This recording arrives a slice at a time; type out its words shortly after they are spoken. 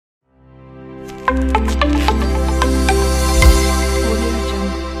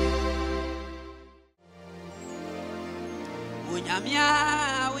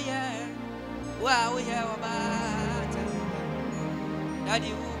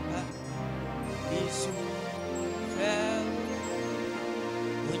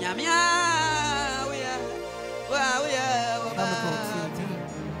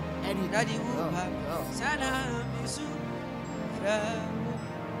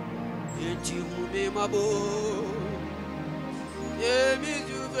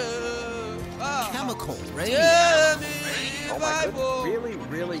Khemical, right? Oh my God, really,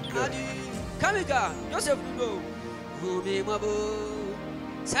 really good. Khemical, Joseph Lugo.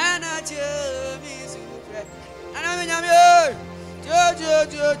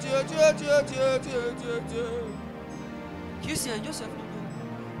 Christian Joseph Lugo.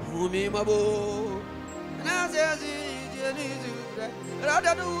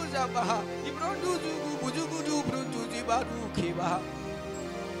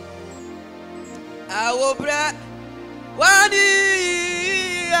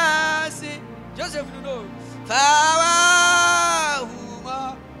 Joseph Ludo, Fawa Huma,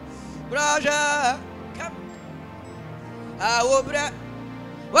 Braja, come. Awobra,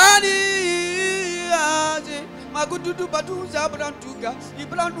 Wani, Magudu Badu Zabrantuga,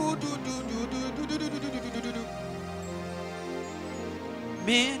 Ibranu do.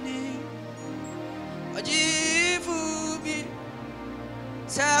 Many Ajifubi,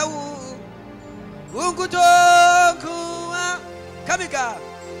 Sau, Unkutoku, Khemical.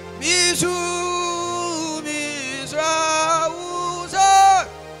 Misu Misrausa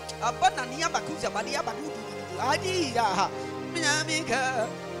Abana niya bakuza badia bakudu adi ya Minyamika.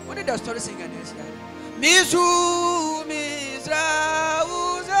 What did the story sing against that? Misu Misrausa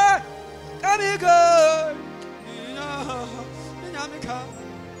Khemical Minyamika.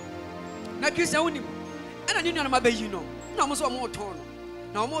 Na Christian unim. Ana ni nyanama be yi no. Na mo so mo ton no.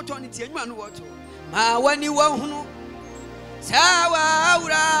 Na mo ton ti anwa no woto. Ma wani wa hunu. Sawa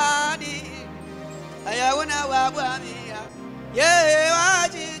uradi ayawona wabwamia ye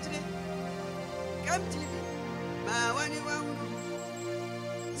wajitri KMTV ma wani wangu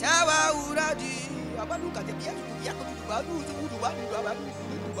sawa uradi abaluka tebia yako badu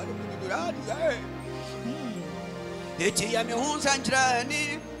eti ya mehunsa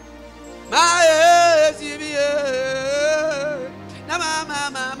njrani ma ezibie na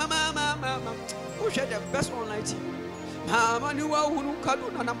mama who share the best online TV. Mama ni wa hunu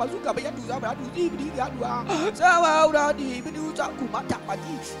kaduna na mazuka ba yadu zaba yadu zibidi yadwa sawa uradi bidu za kumata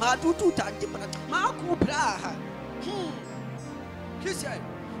padi matutu tandipana makupra Christian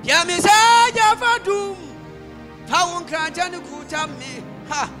ya mesaja fadum tawon krantani kutami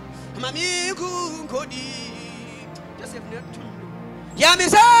ha mami ku kodi Joseph netu ya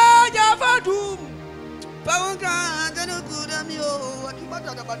mesaja fadum tawon krantani kutami o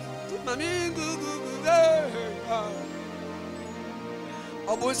akibata da badu mami gugu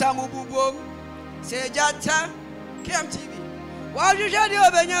Obusamu bubom sejata KMTV wajujadi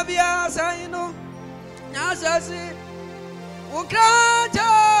obenya bia saino nyasasi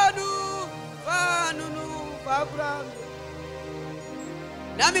ukrantanu fanunu fabram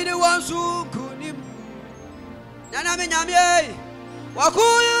namini wansu kunim nanami nyamye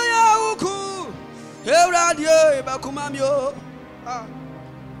wakuyu ya uku euradie bakumamyo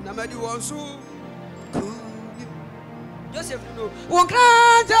namadi wansu Joseph Ludo,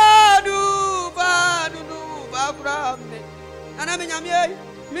 Unkranta do Bakuramne, and I mean,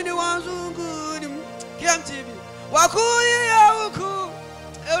 many ones who good KMTV. Wakuyi Yauku,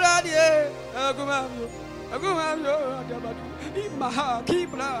 Eradie, Agumamyo, Imaha,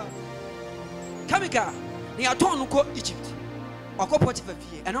 Kibla. Khemical, they are torn to Egypt, or Cooperative,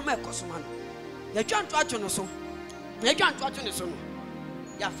 and no make Cosman. They can't touch on the song. They can't touch on the song.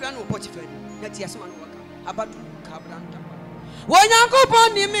 Your friend will put it, that's yes, one worker. About Cabranta.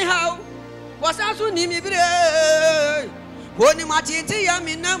 Wanyankopon ni mi haw wasasu ni mi bire woni matiti ya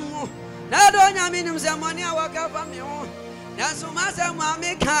minamu na do nyame nim semani awaka fa mi ho na so masa mu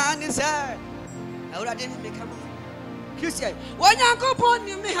ameka ni se awurade ni meka mo Christian wanyankopon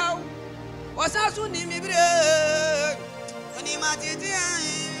ni mi haw wasasu ni mi bire woni matiti ya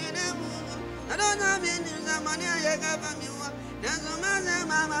minamu na do nyame nim semani awaka fa mi ho na so masa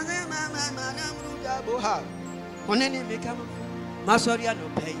mama na mruja boha onene meka mo Masoria no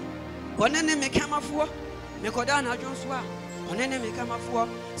pay. One enemy came off war. Mekodana Joshua. One enemy come off war.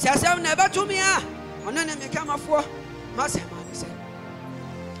 Sasam never to me. One enemy come off war. Master said.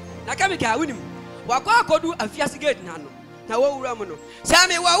 Na Khemical win him. Wakwa kodu afiasi gate nano. Na wo ramono.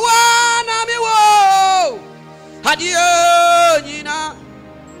 Sami wa na mi wo. Hadio nyina.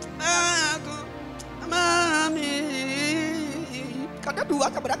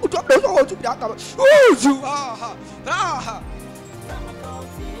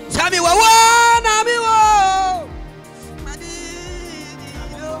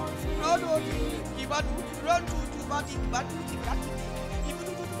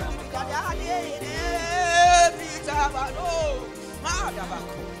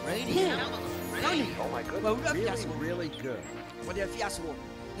 Oh my goodness, really good. For the fiasco,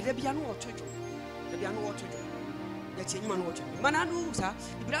 the piano or church, the piano or church. The chairman watch. Mananusa,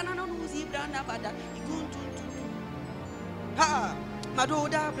 Ibrana Nuzi, Brana Bada, Igun to Ha,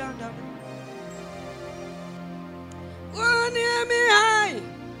 Madoda Branda. One near me high,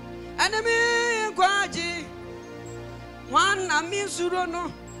 enemy quaji. One Ami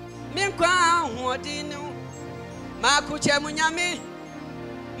Surono, Minqua, what do you know? Makucha Munyami,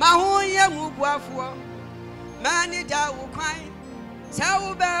 Mahoya Mubuafo, Manida will cry,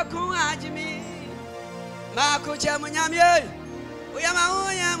 Sauba Kuajimi. Makucha Munyami, we are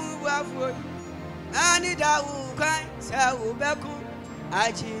Mahoya Mubuafo, Manida will cry, Sauba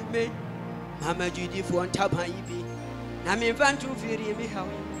Kuajimi. Mama Judy for Tabaibi, Nami Vantu Firi Mihau.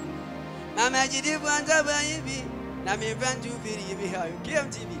 Mama Judy for Tabaibi, Nami Vantu Firi Mihau,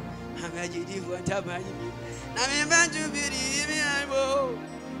 KMTV. Mama Judy for Tabaibi, Nami Vantu Firi Mihau.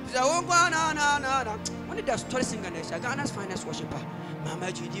 So, no. One of the story singer, Ghana's finest worshiper.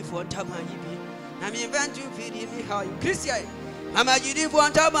 Mama Judy for Tabaibi, Nami Vantu Firi Mihau, Christian. Mama Judy for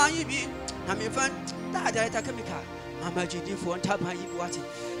Tabaibi, Nami Vantu Khemical. Mama Judy for Tabaibi, what it?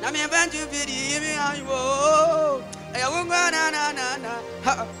 Nami Vantu Firi Mihau. I won't go na.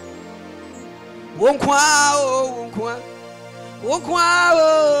 Wonkwa.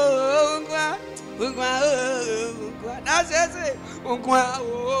 That's it. Wonkwa.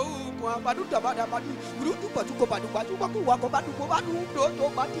 Baduta bada badu. Burutu batuko badu wako badu do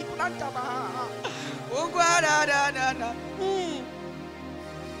bati planta ba. Wonkwa na.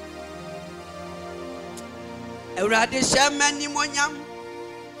 Eurade shamani monyam.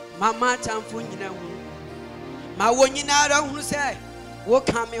 Mama tamfu nyina hu. Ma wonyina ra hu se. Wo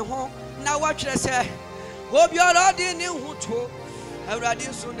kame ho na wa twere se. Wo biara de ne hu to.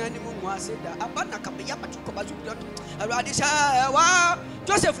 Eurade so na ni mu ase da. Abana kabeya batuko bazu do. Eurade sha wa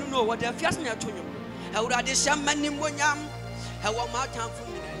Joseph no wo da fiase na tonyo. Eurade shamani monyam. E wo ma tamfu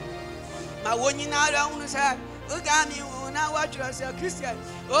nyina. Ma wonyina ra hu se. Wo kame ho na wa twere se Christian.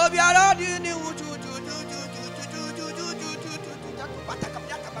 Wo biara de ne hu to.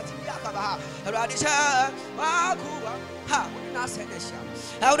 Radisha, Wakuwa, ha, Nasenesha.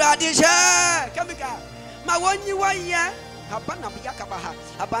 Radisha, Khemical. My one you were here, Habana Yakabaha,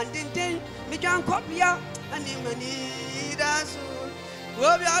 abandoned, Mijan Copia, and Imani,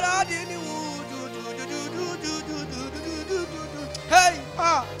 hey,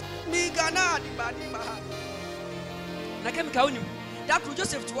 Migana, the body. Khemical, that could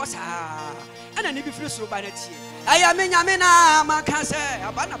Joseph to us, and I need to be free by the tea. I am in Yamina, Macase,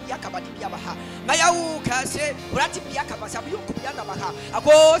 Abana Yakabati Yabaha, Mayawu Case, Rati Yakabasa, Yukupianabaha, a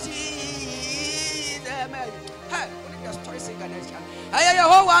bossy, hey, what is the story saying? I am a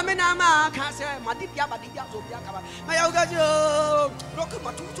whole Amina, Case, Madip Yabadi Yakaba, Mayaga,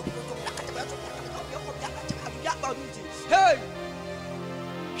 Rokamatu, hey,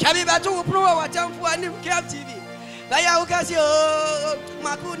 Shabi Batu, Pro, what time for a new KMTV. Baya ukasio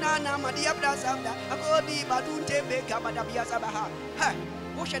makuna na madia brazamda akodi badunte beka badabia sabaha. Ha,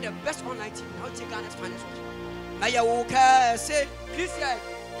 we share the best online team. Now take Ghana's finest. Baya ukase Christian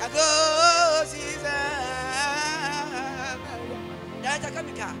ago season. Data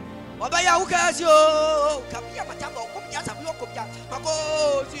Khemical. Wabaya ukasio kapia matamba kopia sabio kopia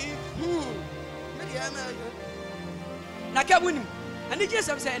makosi. Na kabuni. Ani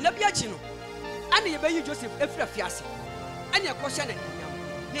Jesus say na bia chino. And you bay Joseph every fiasi. And your question and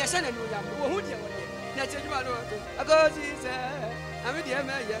near San and William, who dear one. That's a go, I'm a dear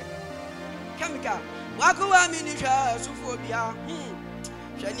mayor. Khemical, Wakua Minisha, Suphobia.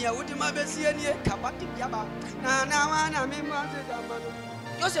 Shania would my best near Kabati Yaba. Now, I'm in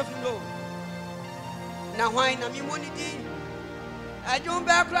Joseph, no. Now, why am I money? I don't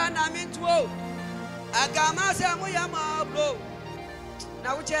background, I'm in 12. I got myself, we are blow.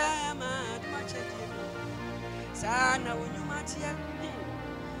 Now, Sana unyumatia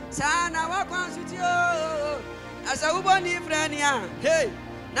Sana wakwansutio Asa uboni frenia Hey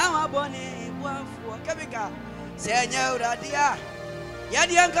Na waboni buafuwa Khemical Senye uradia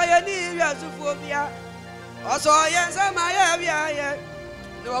Yadi yanka yani ya sufobia Oso yensama ya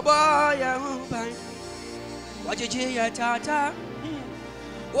Nwaboya mbai Wajiji ya tata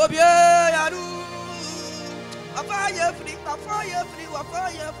Wobye ya du Wafaya free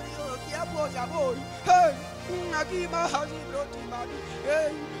Wafaya free Kia boy, hey. Nagima Hazi Broti Madi,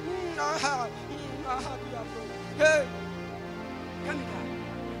 hey, hey, Khemical.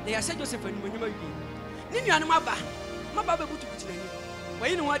 They are said Joseph and when you may be. Nini and Maba put to put in. When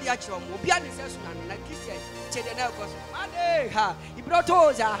you know what the actual Mobian is as soon as Christian, Chedana was Monday, ha, he brought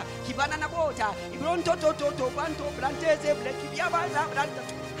Oza, he banana water, he brought Toto, Banto, Plantese, Black Yaba,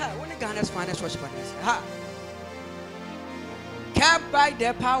 only Ghana's finest was ha. Kept by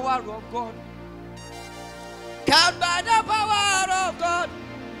the power of God. Kept by the power of God.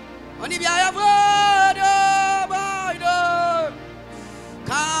 Only be I have word,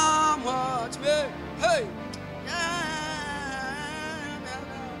 come watch me. Hey,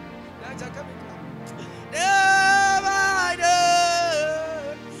 that's a Khemical.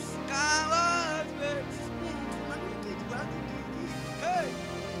 Come watch me. Hey,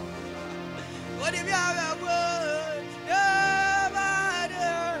 what if you have a word?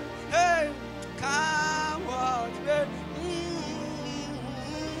 Hey, come watch me.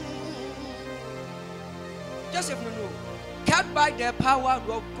 Joseph no. Kept by the power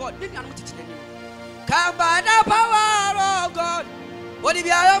of God. Maybe I'm not teaching you. Kept by the power of God. What if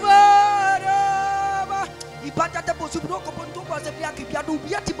you have a he patted the boss of Rocco Ponto was a Biaki Piadu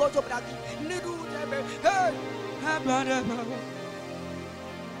Biati Boss of Bragi. Hey,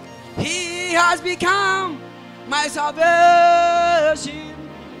 he has become my salvation.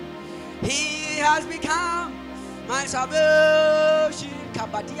 He has become my salvation.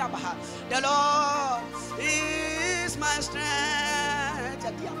 The Lord is my strength.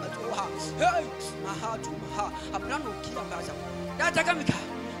 Hey, my heart, that's a Khemical.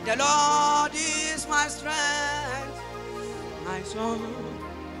 The Lord is my strength, my soul,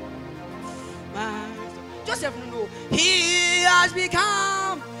 my soul. Joseph no, he has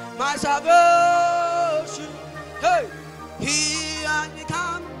become my salvation. Hey, he has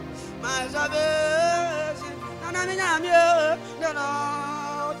become my salvation. The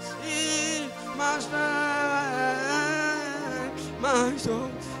Lord is my strength, my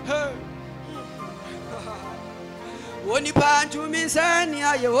soul. Hey. When you pan to me, send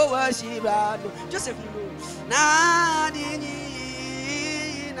ya, you was Joseph, Nadini,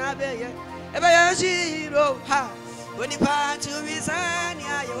 Nabe, ever zero. When you pan to me, send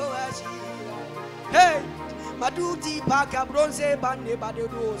ya, you was hey, Maduti, Paka, Bronze, Bande, Bade,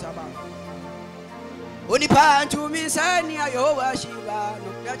 Rosa. When you pan to me, send ya, you was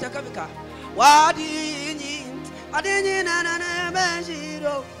that's a Khemical. What did I didn't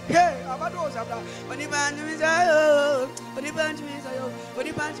know. Hey, Abadoza. When you punch me, when you punch me, when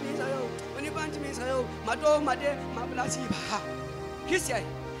you punch me, when you punch me, Madame, Mablasiba. Christian,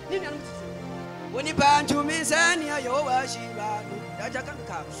 when you punch me, Sanya, you are Shiba. That's a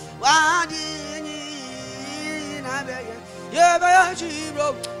Khemical. Why didn't yeah, by a Shiro.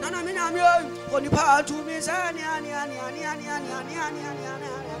 Nana, when you punch me, Sanya,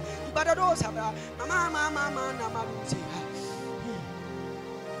 but I don't have Mama.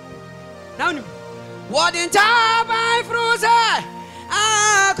 Now, what in time I froze?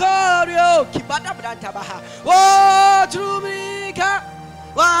 I call you, keep up Tabaha. Oh, true me,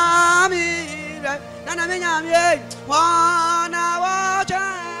 Wami, Nana, 1 hour.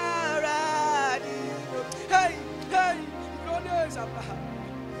 Hey, brothers of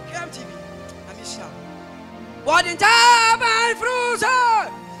KMTV, I'm Michelle. What in time I froze?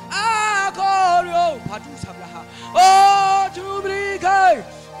 I call you, Patu Sabraha. Oh, to bring her.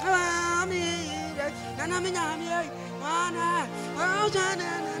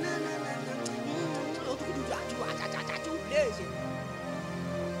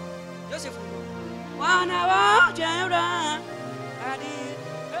 Joseph, 1 hour, General. I did.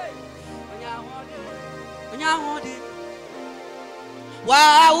 Hey, when you want it.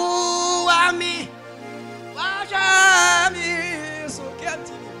 Wow, me. Watch me. So can't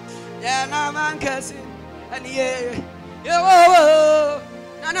you? Yeah, I'm on Cassie. And yeah,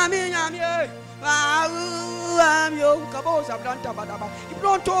 I'm your Cabos of Lanta Badaba. If you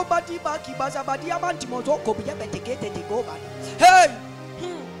don't talk about Tibaki Bazabadi, Amantimoto, be able to get it to go back. Hey,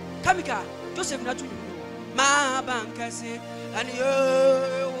 Khemical, Joseph Natu, my bankers, and you,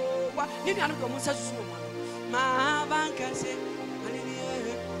 what? Need to come with such a woman. My bankers, and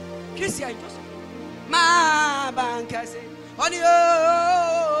you, Christian Joseph, my bankers, on you.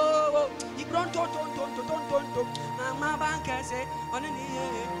 Don't, Mama Banker say, on any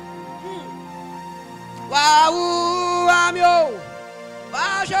wow, I'm yo,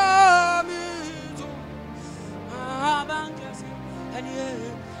 Basha me too. Mama Banker say, and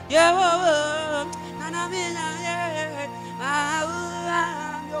yeah, Nanamina,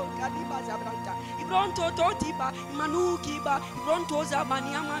 I'm yo, Kadiba Zabranta. If don't to Tiba, Manukiba, if don't to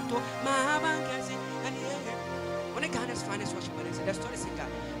Zabaniamanto, Mama Banker say, and yeah. one of Ghana's finest worship and the story singer.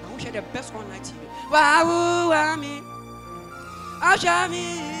 I wish I had the best online TV. Wow, I mean, I shall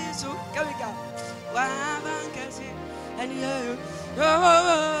me so Khemical. Wow, I can see and you.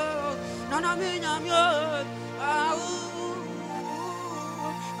 Oh, no, no, me, I'm yours.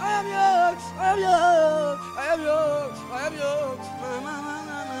 I am yours. I am yours. I am yours. I am yours.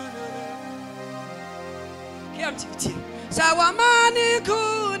 KMTV. Sawamani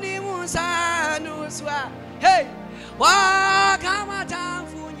kuni musa nuswa. Hey, wa kama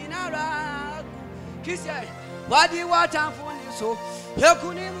tamfuni nara. Christian, wadi wa tamfuni so.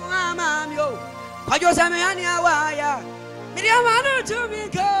 Yekuni muama yo. Pajo samehani awaya. Miriamanu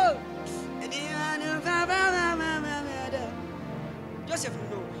tumiko. Edianu Joseph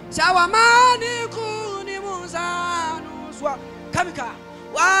no. Sawamani kuni musa nuswa. Khemical.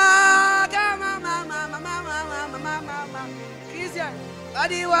 Wa kama mama Christian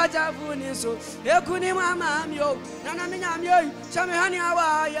adi water funi so ekuni mama mio nana minya mio chame hani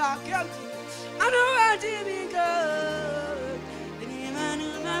awa ya kelti anu ati minga ni manu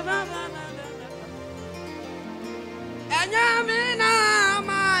enya mina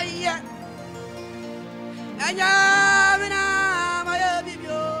maye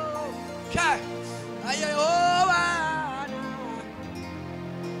bibio sha ayo wa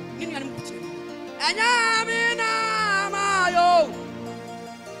nini animuti enya mina mayo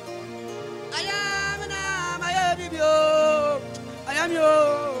I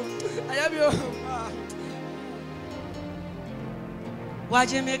am you.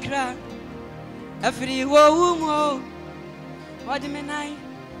 Watch me cry. Every woe, what do you mean?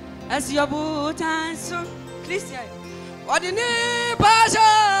 As your boot and so Christian. What do you need,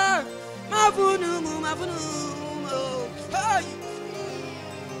 Pasha? Mavunu.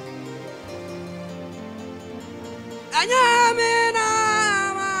 Anyamina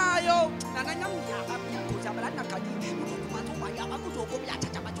mayo.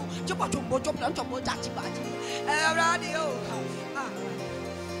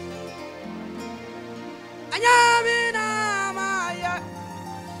 Anyamina maya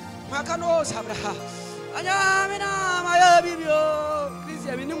makano sabra anyamina maya bibio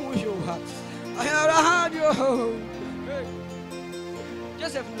Christian ni musho ayara dio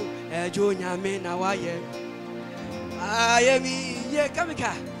Joseph no ejo nyamina waye ayemi ye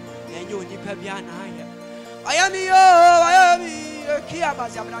Khemical enyo nipa bia na aye ayemi kia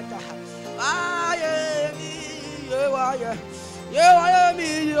bazabranta ayemi ye ayemi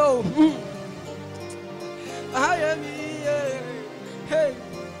yo ayemi hey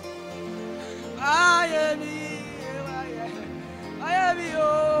ayemi yo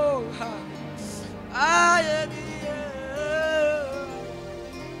ayemi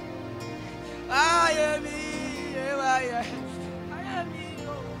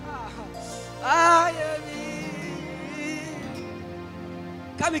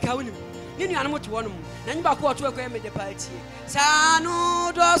Khemical wini nini anamuti wonu na nyimba ko oto ekwe mede party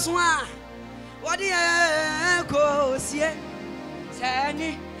sanu doswa wodi ko sie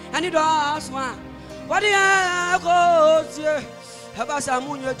sani ani doswa wodi ko sie haba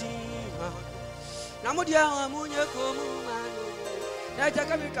samunye di na mudi amunye ko mu manu na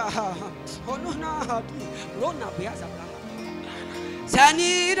Khemical onu na di rona biasa bra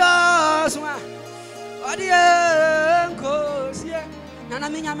sani doswa wodi ko sie nana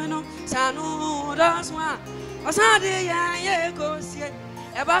minyameno sanu daswa osade ya ye kosie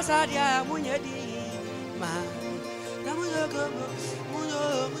e basade ya munyedi ma na munyo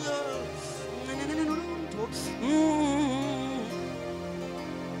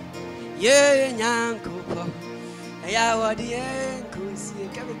ye nyankopo ya wadi en kosie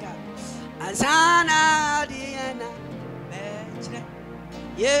Khemical asana diena bechre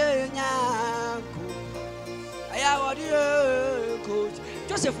ye nyankopo aya wadi coach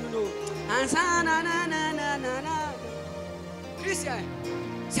Joseph no ansana na Christian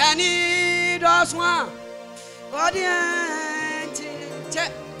sani doswa wadi che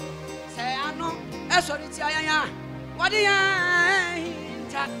say ano esori ti ayanya wadi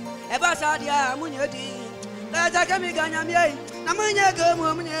ta e ba sa dia munyedi la ta Khemical nyamie na munye go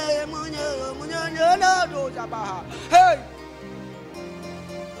munye no do jaba hey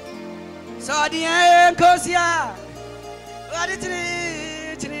so dia kosia wadi tri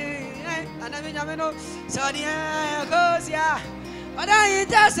anami nyameno so dia kosia oda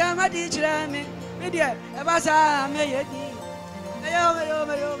ita sama di chirami media e ba sa me yedi ayo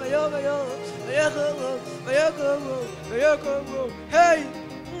hey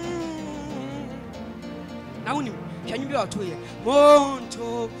na uni hwanyu bi oto ye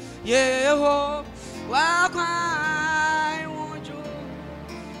monto yeho wa kwai wuju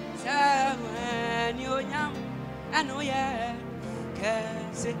sawen yonyam know yeah,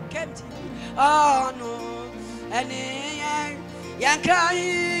 KMTV. Oh no, and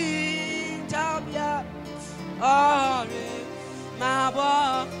Yankai Tabia. Oh, my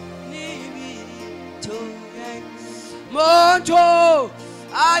boy, Nibi to Monto.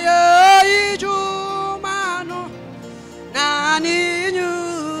 I do mano. Nani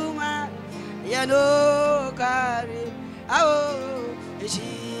Numa. Yano Kari. Oh,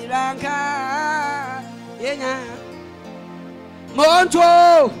 Shiranka. Yena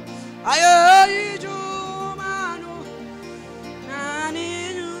Monto. I do mano. Nani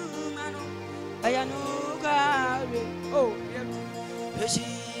Numano. Ayano Kari. Oh,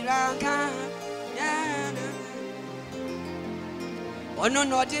 Shiranka. Yana. Oh no,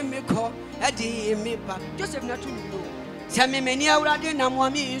 not in me call. I did me back. Joseph not to know. Sammy many already na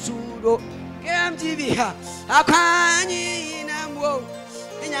mwami sudo. KMTV ha. Akwani na mwo.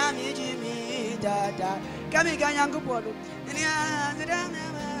 Nyami jimi dada. Kami ganyangu podo.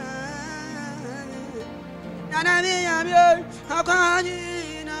 Nana mi yami.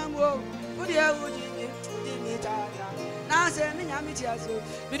 Akwani na mwo. Udia ujimi jimi dada. Na se mi nyami tiaso.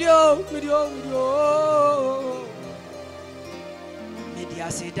 Video.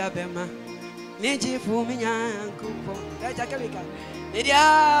 Media seda bema. Meji fu mi nyanku po. Eja Khemical.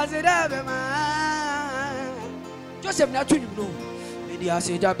 Media seda bema. Joseph na tuni no. Media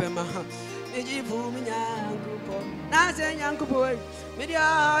seda bema. Meji fu mi nyanku po. Na se nyanku po. Media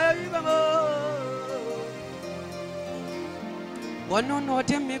bema. Wono no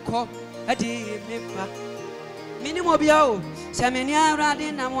dem me ko. Adi me pa. Mini mo bia o. Se me ni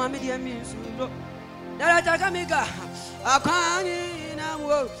awrade na mo media mi sudo. Eja Khemical. Akwani na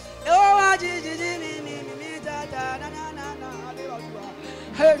wo. Oh, I did me, da da na na na na.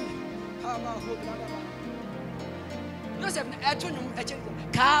 Hey, how about Joseph,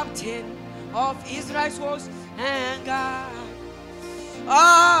 captain of Israel's host and God.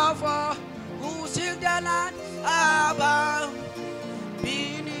 Oh, for who seek the land above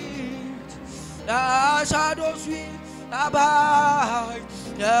beneath the shadows we abide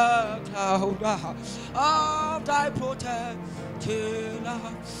the cloud of thy protecting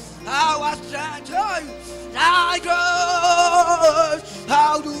love. Our strength, thy grace,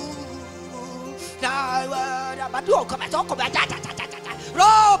 how do thy word? But do come at all, come at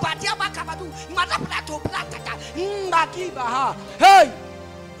Robert Yabakabadu, Madaplato Platata, Makiba. Hey,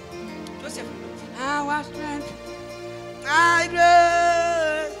 Joseph, our strength, thy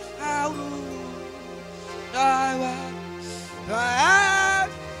grace, how do thy word?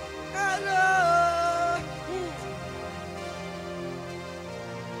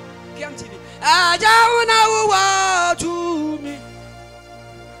 KMTV. Ajana wa to me.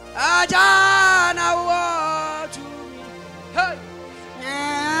 Ajana wa to me. Hey.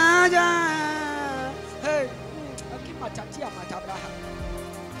 Hey. Aki matatia matabraha.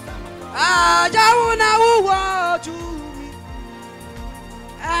 Ajana wa to me.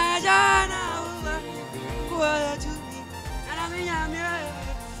 Ajana wa to me. Ana minya me.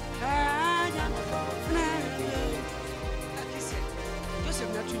 Ajana.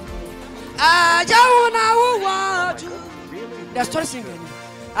 Joseph na tu. Ajana wa to. The story singing.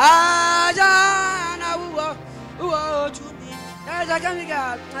 Ajana wa to me. There's a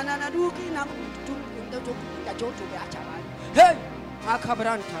Khemical and an aduki na to the joto be achara. Hey,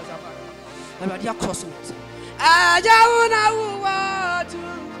 Makabran Tazaba. And they are crossing it. Ajana wa to.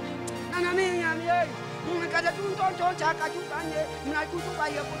 Nana me am ye. Mkata don't chaka chukanye. Mnakutu ba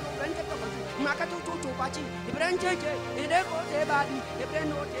ye kutu bente kwa. Makatu to bachi. Ibrenje ide ko te badi.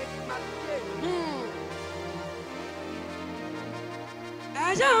 Ibreno te makuje.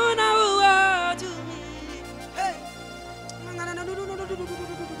 Ajana wa to me. Hey.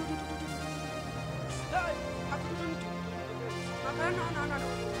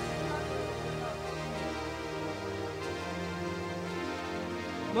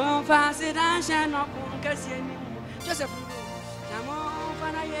 Mon face d'enchaîne no kun kesieni Joseph na mon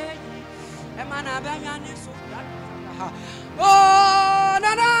fana yeji e mana ba nyane so ha oh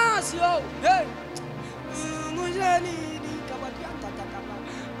nanasio hey mujani di kabati antakaka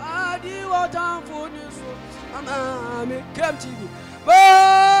adi wotan foni so ama me KMTV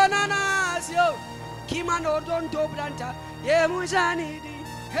oh nanasio kimano don to branta ye mujani di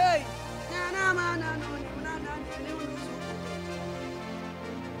hey nana mana no ni nana ni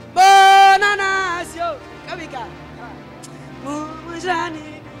Bonanasio, Khemical.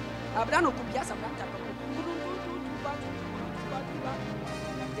 Mujani. Abrano kubia sabranta.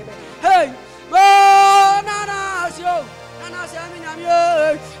 Hey, bonanasio. Nanasio minyamye.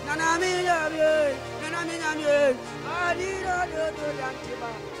 Nanaminyamye. Nanaminyamye. Adira do yantiba.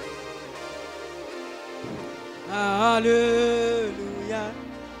 Hallelujah.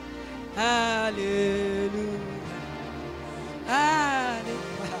 Hallelujah.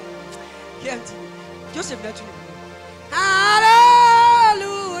 Hallelujah. KMTV. Joseph Nathan.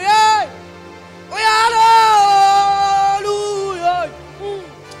 Hallelujah. Oh, hallelujah.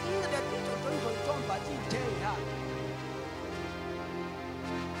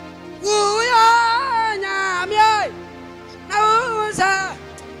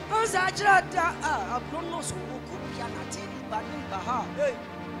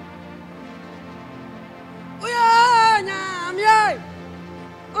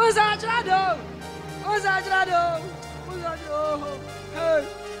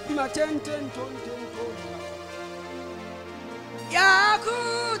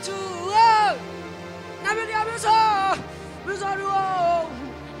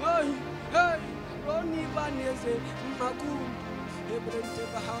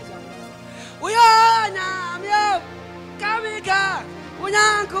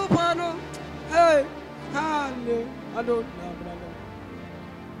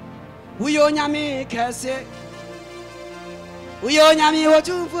 We onyame kese. We onyame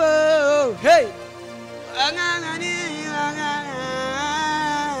wotumfo. Hey. Angangani anganga.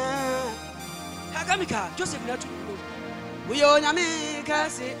 Khemical, Joseph Nathan. We onyame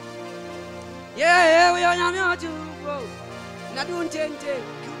kese. Yeah, we onyame wotumfo. Na duntente.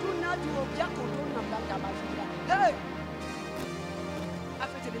 Kuduna du obiako don na blanda bazira. Hey.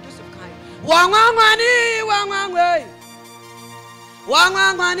 After the Joseph kind. Wangwangwani wangwangwe.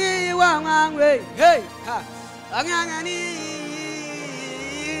 Wangwangwani wangwangwe. Hey, ha. Angangani.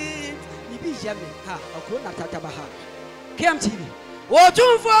 Nibi jame. Ha, okona tatabaha. KMTV.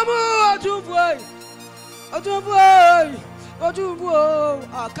 Otumfuamu, otumfuai. Otumfuai. Otumfuo.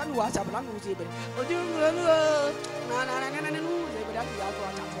 Ah, kanu wasa blangu zebe. Otumfuamu. Na zebe da ya to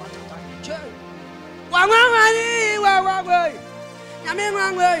ata. Che. Wangwangwani wangwangwe. Nyame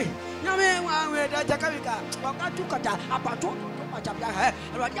wangwe. Nyame wangwe da Khemical. Wakatukata apato. I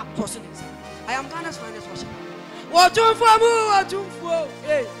am Ghana's finest worshiper.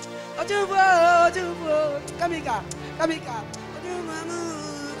 Hey, Khemical.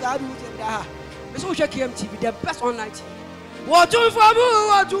 This is KMTV, the best online TV.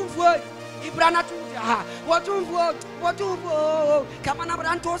 Ibrana tu ha. Kamana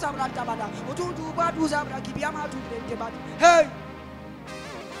branto sabranta bada. Otuntu badu sabra kibiama tu debate. Hey.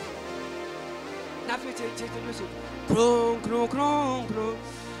 Na fete tete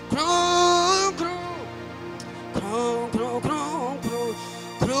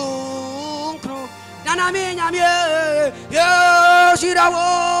Kron. Nana me nyame ye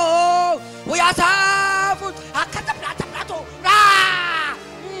shirawo we asafu akata plato ra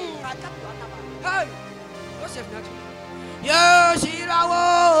hey Joseph Nathan ye shirawo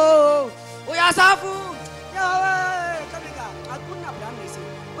we asafu yo Khemical akuna brand say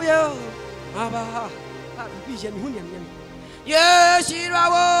yo aba vision hunyam nyam yes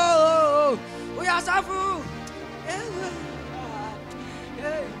shirawo we asafu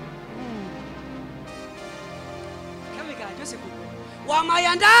Khemical Joseph wa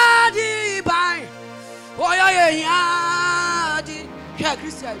mayanda di bai oya ya di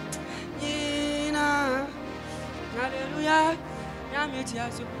Christian ina hallelujah ya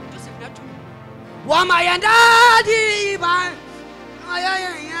metiaso Joseph Nathan wa mayanda di bai oya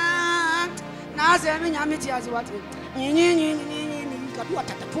ya NAASEI me nyame tiazi wate ni kadua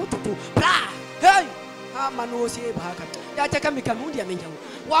tatatu bra hey ama no se baka ya Khemical mundi amenyawo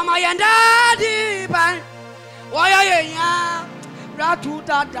wa mayanda di ban wa ya ratu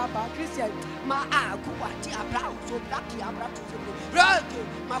tata ba Christian ma akuwa ti abra so black ya abra tu se rage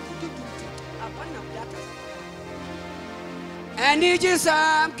makuti tu apana yata and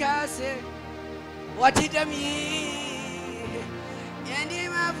jisam kase watidami and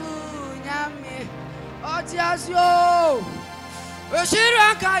mavu nyame otiasio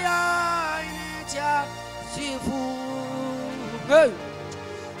oshirakaya inetia sifu hey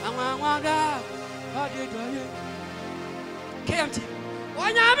amangwaga adedoye KMTV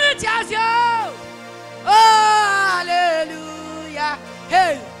onyame tiasio oh hallelujah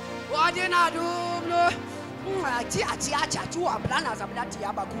hey wadina dumno ati tu ablana zablati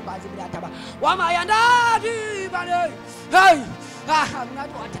abakuba ziblata ba wamayanda di bale hey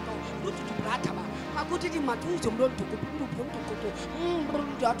nadu ataka lutu tubrata ba makuti di matuzo mlonto kupindu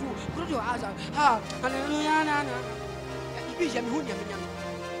mlonto atu kurujo aza ha haleluya na ibija mihunya minyama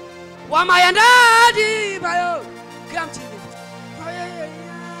wamayanda di bayo KMTV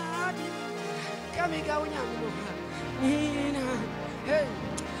Khemical unyamino ina hey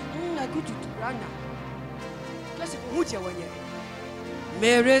kutu tubrana kasi kumutia wenye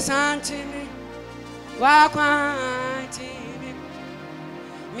mere santini Wakwantini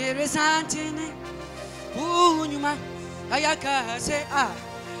Mirisantini Unyuma Ayaka say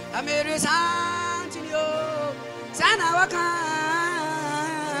Amirisantini Sana Waka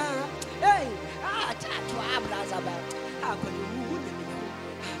Hey Tatu Abrazaba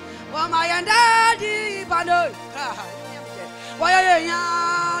Wama Yandadi Pano Why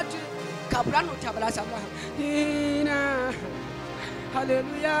are Cabrano Tablasaba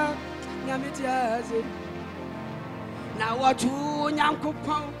Hallelujah Namitiazi now what you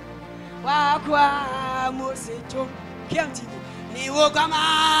Yankupon Wakwa Mosicho KMTV Niwogama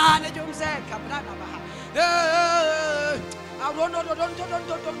Nejum said Cabrana I don't know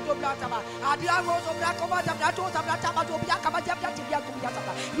Blatama I did was of Black over the Plateau of Blatama to Biaka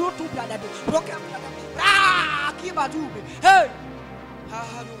you two blood broken Kiba Dubi hey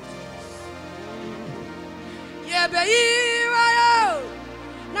yeah baby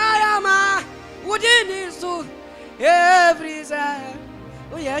Nayama wouldn't so every side.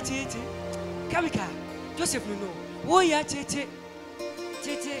 Oh, yeah, Titi. Khemical. Joseph, you know. Oh, yeah, Titi.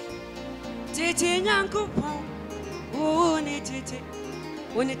 Titi, Yankupon. Oh, Titi.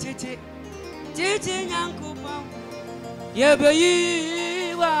 Oh, Titi. Titi, Yankupon. Yeah,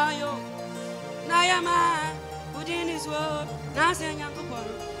 baby, why you? Nayama wouldn't so Nasa Yankupon.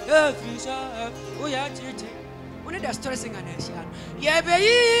 Every side. Oh, yeah, Titi. Only the story singer nation. Yeah,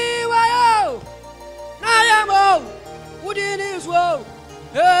 baby, why Nayamo wouldn't his woe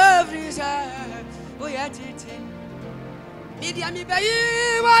every side. Oh, yeah, Titi. Media me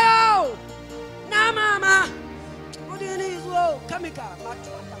baby, why Namama wouldn't his woe. Khemical,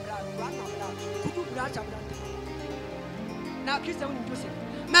 could you branch up that? Now, kiss them Joseph.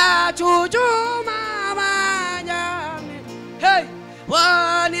 Machuju, Mama, hey,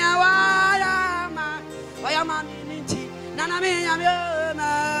 one hour. Why am I Ninti? Naname,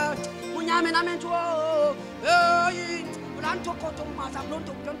 Munyame Namento, Ranto Cotton,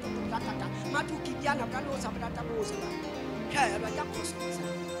 Mazabronto, Matu Kidiana, Brano Sabrata Rosa. Hey, but Yakos.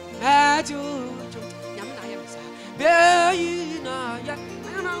 Matu, Yamanayasa, Bayina,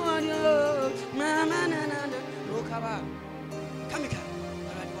 Yamana, Mamma, Lokava, Khemical,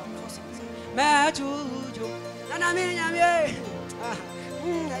 Matu, Naname,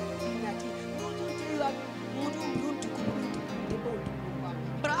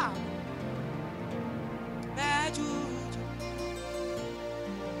 Bra Maju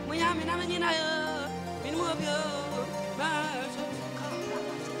Muyami Namina Minmobio Maju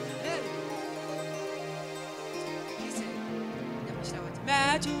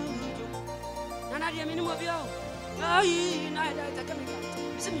Maju Nanadia Minmobio Ai Nada Khemical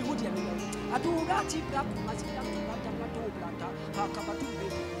Listen you would I do that black as Hakabatu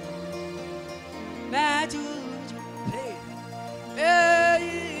Maju Hey,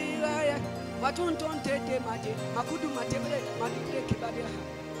 what don't take Mate, Makudu Mate, Mate, Kibada.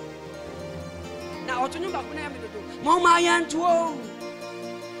 Now, to know about Mama Yantuo.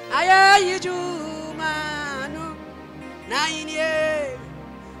 I do, man. 9 years.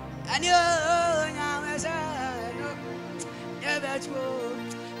 And you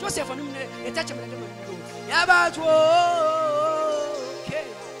Joseph, a touch of Yabato.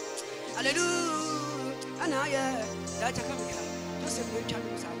 Hallelujah. And I that's a Khemical. Joseph will tell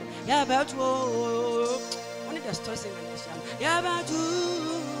you something. Yabato. Only the story in the nation. Yabato.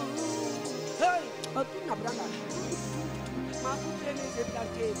 Hey, but do not brother. My food is a black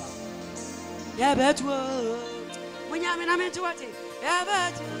table. Yabato. When you're in to what?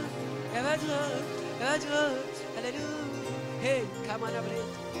 Yabato. Hallelujah. Hey, come on,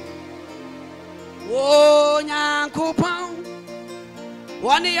 oh, Nyankopon.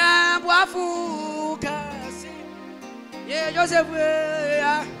 One year, Wafu, Cassie. Yeah, Joseph,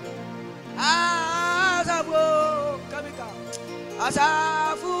 Azabo, Khemical,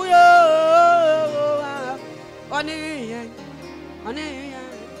 Azafu, one year,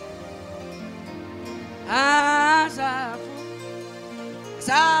 Azafu,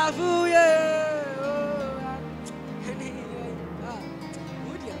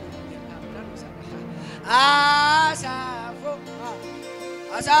 Azafu,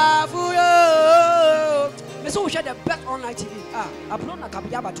 Azafu, so we share the best online TV. I've known a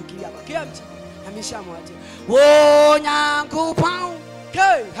Kabiaba to Kiaba, KMTV, and Mishamati. Oh, Nyankopon, K,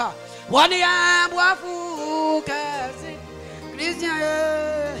 ha, 1 year, Wafu, Cassie, Christian,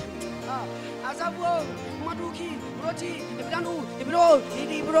 Azafu, Maduki, Roti, Ibrano,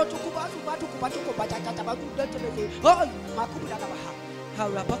 Ibro, to Kubasu, Batu, Batu, oh, Makuba, how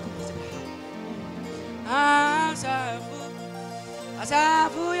Rabaku is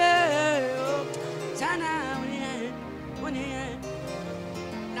Azafu, Sana,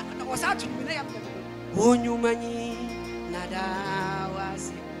 was out to me. unyumanyi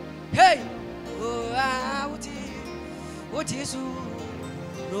nadawasi. Hey, oh uti su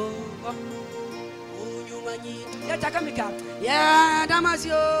no unyumanyi ya Khemical ya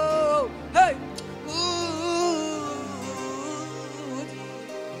damasio. Hey,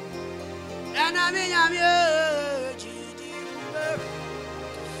 nana minyamye chidi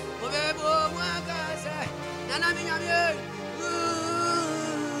obebo mwakasa nana minyamye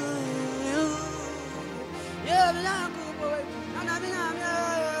ya blanco boy nana minyamye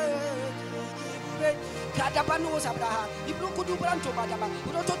kada panu sabraha ibnu kudu branto badaba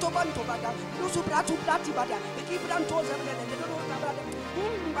uroto banto badaba usu bratu plati bada iki branto zabele de do tabrada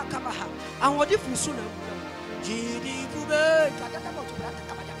bakabaha anwodi fusuna jidi kube kada taboto brata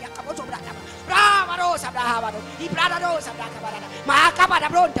kabada ya kaboto brata brava do sabraha bado ibrada do sabraha kabada maka pada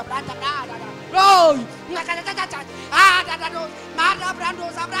bronta brata brada roy ngakada tata ada do mada brando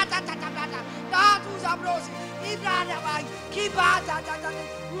sabrata tata brata datu sabrosi ibrada bai kibada tata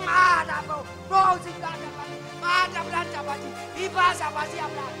mada bo rosi brada bai mada branta bai ibasa basi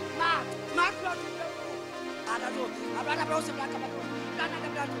abra ma ada do abrada brosi brata bai dana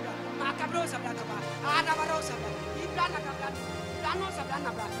brata maka brosi brata bai ada barosa ibrada brata dano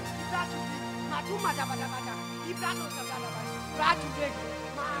sabrana brata ibrada madu mada bada ibrada sabrana brata beg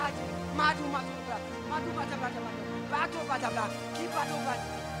madu bada brata bada kibado brata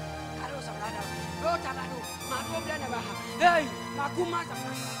karo sabrana brota bado madu brana baha hey makuma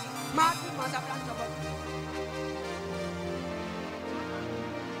sabrana madu sabrana bado.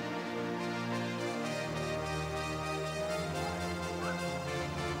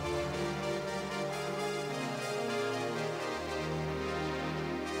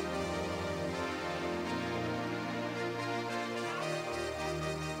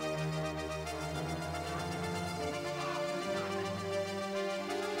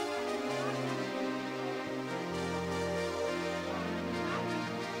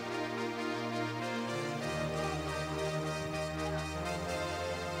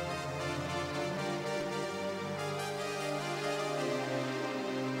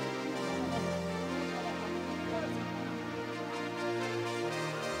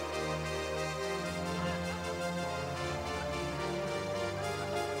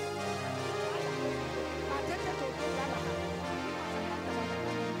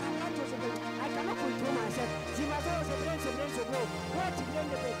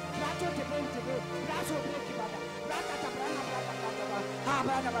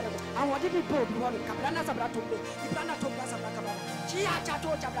 I want to be bold. Kabrana sabrato, Ibrana toga sabraka. Chia chato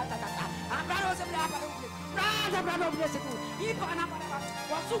chabrata. Abrano sabraka. Brada brano blessed. Ibana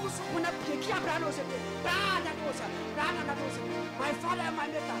Wasubu Supuna Piki Abrano said, Brada dosa, Brana dosa. My father and my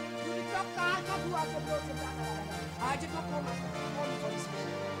maker. You did not come to us of I did not come for this.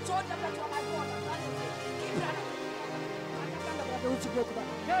 So that my God, Ibrana.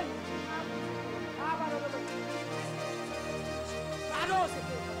 Hey,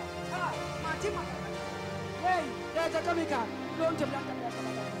 hey, there's a Khemical. Don't you blame them?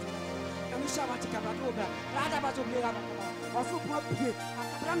 I'm sure what you can do. Rather, but to be a football,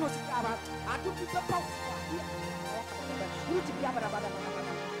 I do people power. You to be a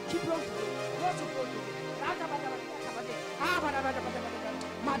keep on.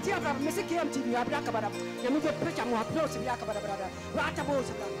 My dear brother, Mr. KMTV, I black about it. You move a preacher more close to the Akabada. Ratabos,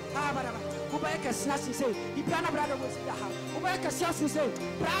 who back a snatch and say, the Brana brother was in the house. Who back a snatch and say,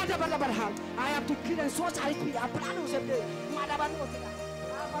 Brother Balabaha, I have to kill and source I be a planos of the Madabano.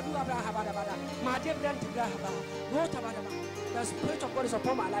 My dear Brandababa, Rotababa, the spirit of God is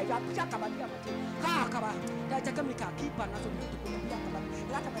upon my life. Hakaba, that's a Khemical keeper, not to be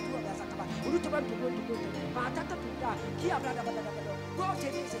Rutaban to go to go. Matata to die. Kia brother, go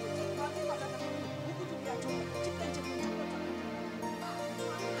take it.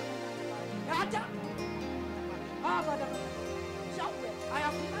 I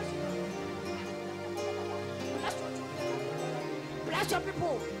have bless your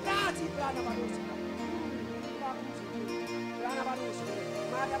people. That's it, brother.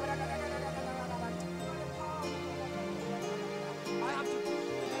 I have to.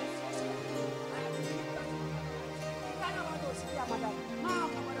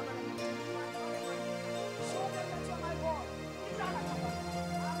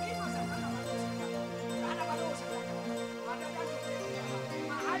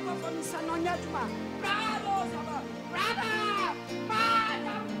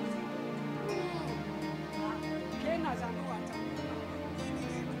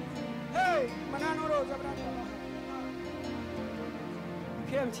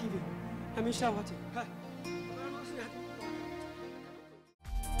 KMTV, I'm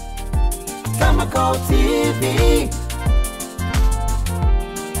Khemical. Khemical TV.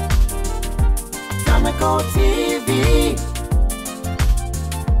 Khemical TV.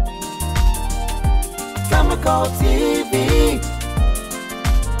 Khemical TV.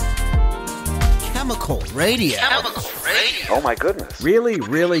 Khemical Radio. Oh my goodness. Really,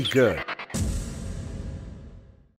 really good.